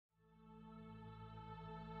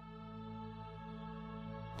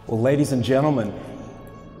Well, ladies and gentlemen,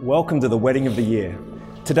 welcome to the wedding of the year.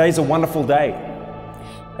 Today's a wonderful day,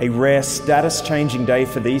 a rare status-changing day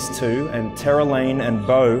for these two, and Tara Lane and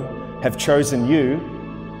Bo have chosen you,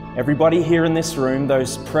 everybody here in this room,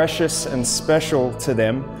 those precious and special to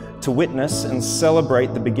them, to witness and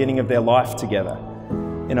celebrate the beginning of their life together.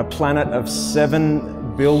 In a planet of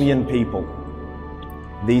 7 billion people,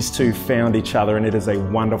 these two found each other, and it is a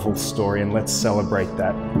wonderful story, and let's celebrate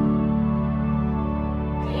that.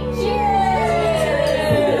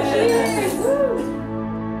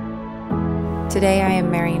 Today I am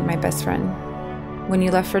marrying my best friend. When you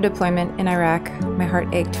left for deployment in Iraq, my heart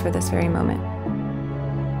ached for this very moment.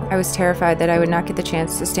 I was terrified that I would not get the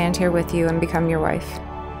chance to stand here with you and become your wife.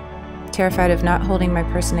 Terrified of not holding my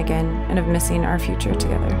person again and of missing our future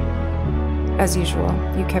together. As usual,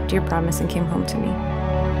 you kept your promise and came home to me.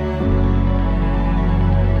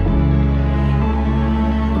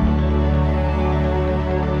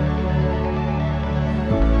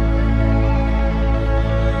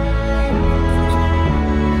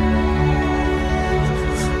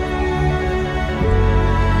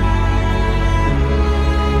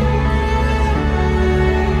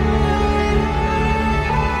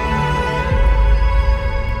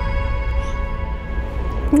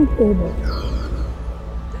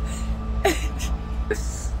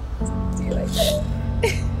 Do you like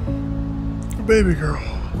it? Baby girl.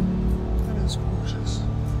 That is gorgeous.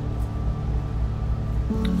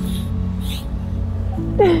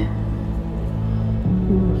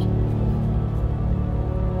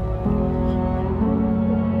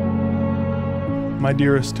 My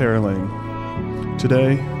dearest Tara Lane,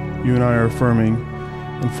 today you and I are affirming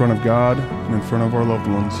in front of God and in front of our loved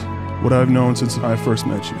ones what I've known since I first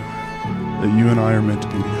met you, that you and I are meant to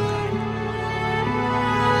be together.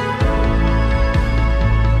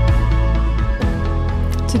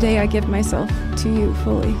 Today I give myself to you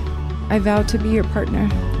fully. I vow to be your partner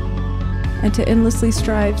and to endlessly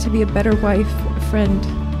strive to be a better wife, friend,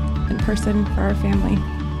 and person for our family.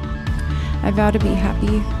 I vow to be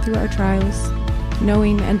happy through our trials,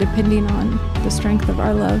 knowing and depending on the strength of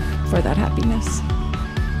our love for that happiness.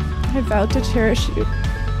 I vow to cherish you,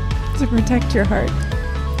 to protect your heart,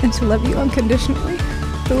 and to love you unconditionally,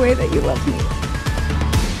 the way that you love me.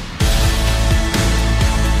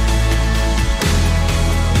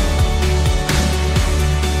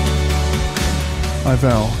 I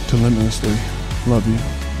vow to limitlessly love you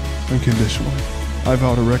unconditionally. I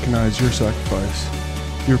vow to recognize your sacrifice,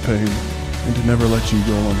 your pain, and to never let you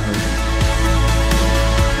go unheard.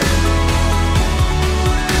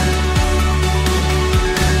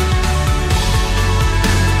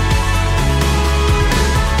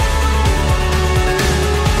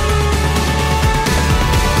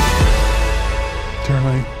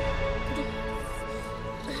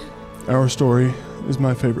 Our story is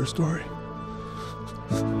my favorite story.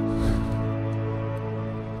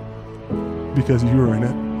 Because you are in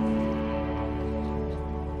it.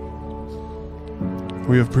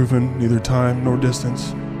 We have proven neither time nor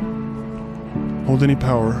distance hold any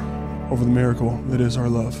power over the miracle that is our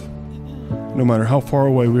love. No matter how far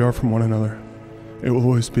away we are from one another, it will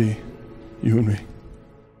always be you and me.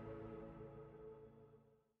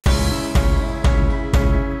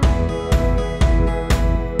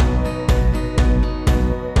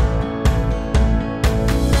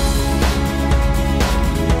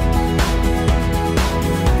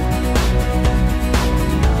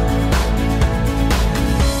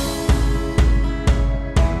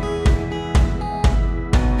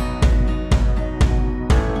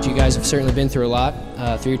 You guys have certainly been through a lot,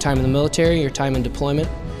 through your time in the military, your time in deployment,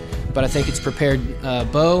 but I think it's prepared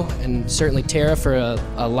Bo and certainly Tara for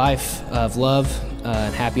a life of love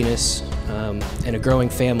and happiness and a growing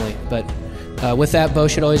family. But with that, Bo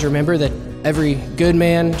should always remember that every good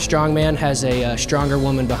man, strong man has a stronger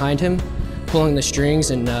woman behind him, pulling the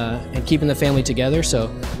strings and keeping the family together.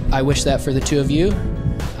 So I wish that for the two of you.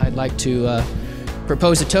 I'd like to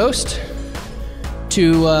propose a toast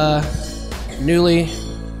to newly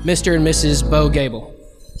Mr. and Mrs. Bo Gable.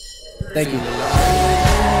 Thank you.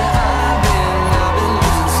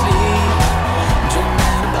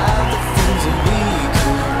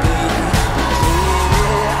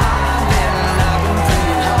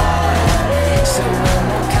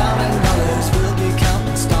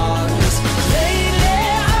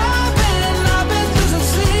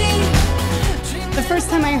 The first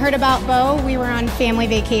time I heard about Bo, we were on family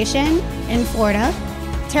vacation in Florida.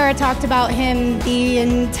 Tara talked about him the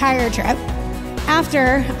entire trip.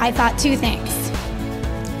 After, I thought two things.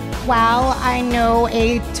 Wow, I know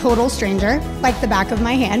a total stranger, like the back of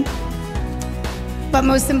my hand. But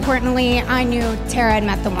most importantly, I knew Tara had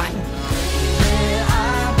met the one.